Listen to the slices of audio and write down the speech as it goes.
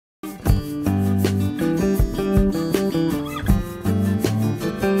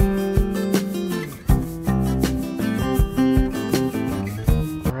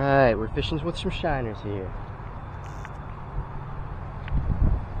fishing with some shiners here.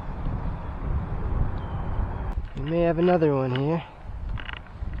 We may have another one here.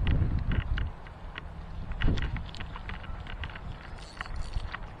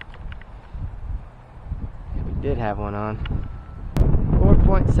 We did have one on.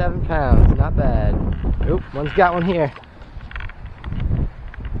 4.7 pounds, not bad. Oop, one's got one here.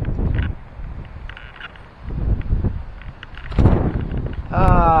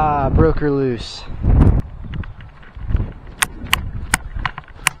 Ah, broke her loose.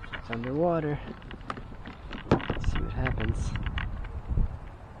 It's underwater. Let's see what happens.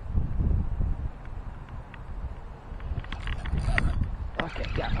 Okay,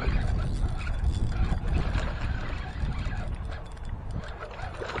 got one.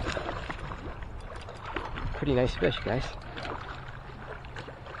 Pretty nice fish, guys.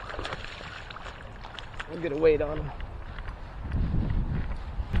 I'm gonna wait on him.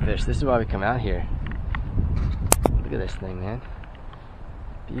 Fish, this is why we come out here. Look at this thing, man.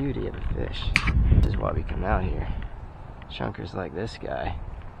 Beauty of a fish. This is why we come out here. Chunkers like this guy.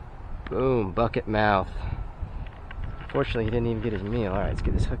 Boom, bucket mouth. Unfortunately, he didn't even get his meal. Alright, let's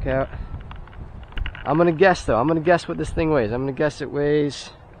get this hook out. I'm gonna guess though. I'm gonna guess what this thing weighs. I'm gonna guess it weighs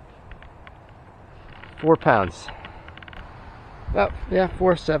 4 pounds. About, yeah,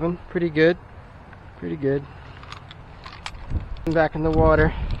 4.7. Pretty good. Pretty good. Back in the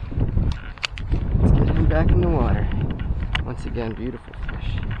water. Let's get him back in the water. Once again, beautiful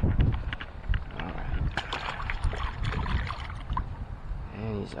fish. Alright.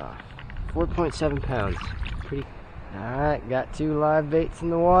 And he's off. 4.7 pounds. Pretty. Alright, got 2 live baits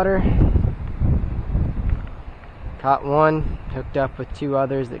in the water. Caught one, hooked up with 2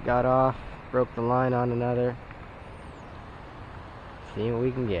 others that got off. Broke the line on another. See what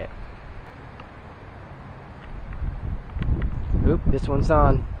we can get. Oop, this one's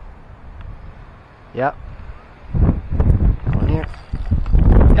on. Yep. Got one here.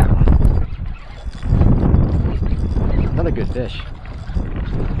 Got one. Another good fish.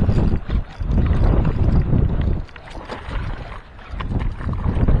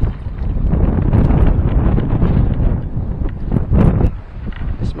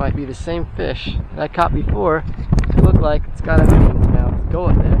 This might be the same fish that I caught before. It looked like it's got a hook in its mouth. Go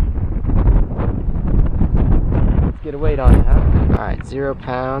up there. Get a weight on it, huh? Alright, 0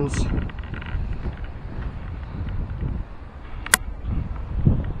 pounds.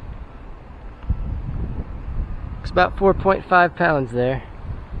 It's about 4.5 pounds there.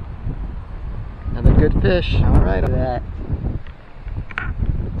 Another good fish. Alright, that.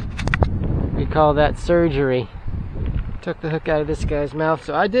 We call that surgery. Took the hook out of this guy's mouth,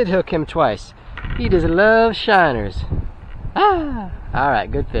 so I did hook him twice. He does love shiners. Ah! Alright,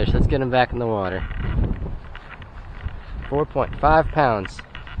 good fish. Let's get him back in the water. 4.5 pounds.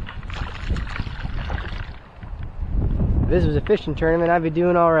 If this was a fishing tournament, I'd be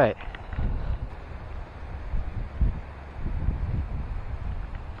doing alright.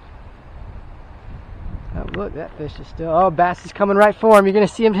 Oh, look, that fish is still. Oh, bass is coming right for him. You're going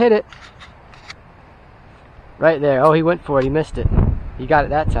to see him hit it. Right there. Oh, he went for it. He missed it. He got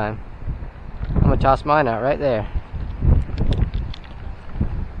it that time. I'm going to toss mine out right there.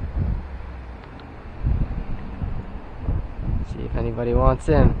 See if anybody wants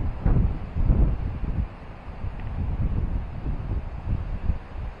him.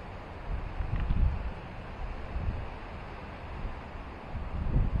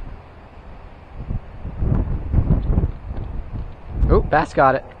 Oh, bass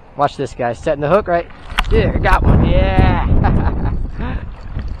got it. Watch this, guys. Setting the hook right there. Got one. Yeah.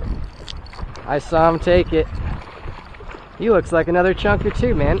 I saw him take it. He looks like another chunker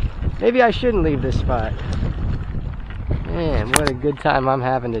too, man. Maybe I shouldn't leave this spot. Man, what a good time I'm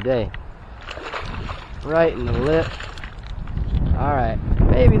having today. Right in the lip. Alright.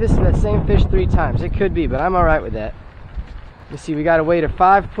 Maybe this is that same fish 3 times. It could be, but I'm alright with that. Let's see, we got a weight of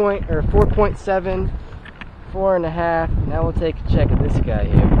 4.7, 4.5. Now we'll take a check of this guy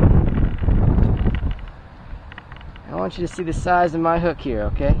here. I want you to see the size of my hook here,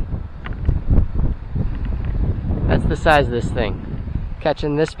 okay? That's the size of this thing.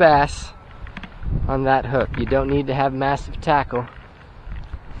 Catching this bass on that hook. You don't need to have massive tackle.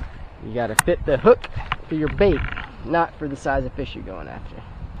 You gotta fit the hook for your bait, not for the size of fish you're going after.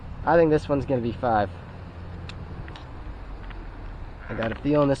 I think this one's gonna be 5. I got a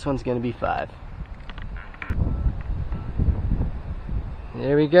feeling this one's gonna be 5.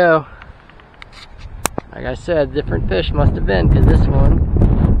 There we go. Like I said, different fish must have been, because this one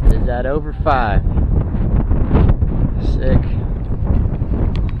is at over 5. Sick.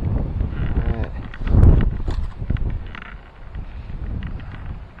 Alright.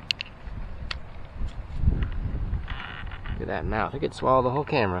 Look at that mouth. It could swallow the whole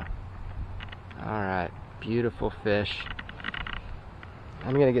camera. Alright, beautiful fish.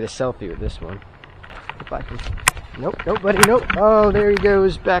 I'm gonna get a selfie with this one. If I can. Nope, nope, buddy, nope. Oh, there he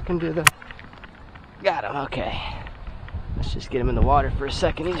goes back into the. Got him, okay. Let's just get him in the water for a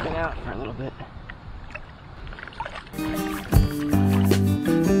second. He's been out for a little bit.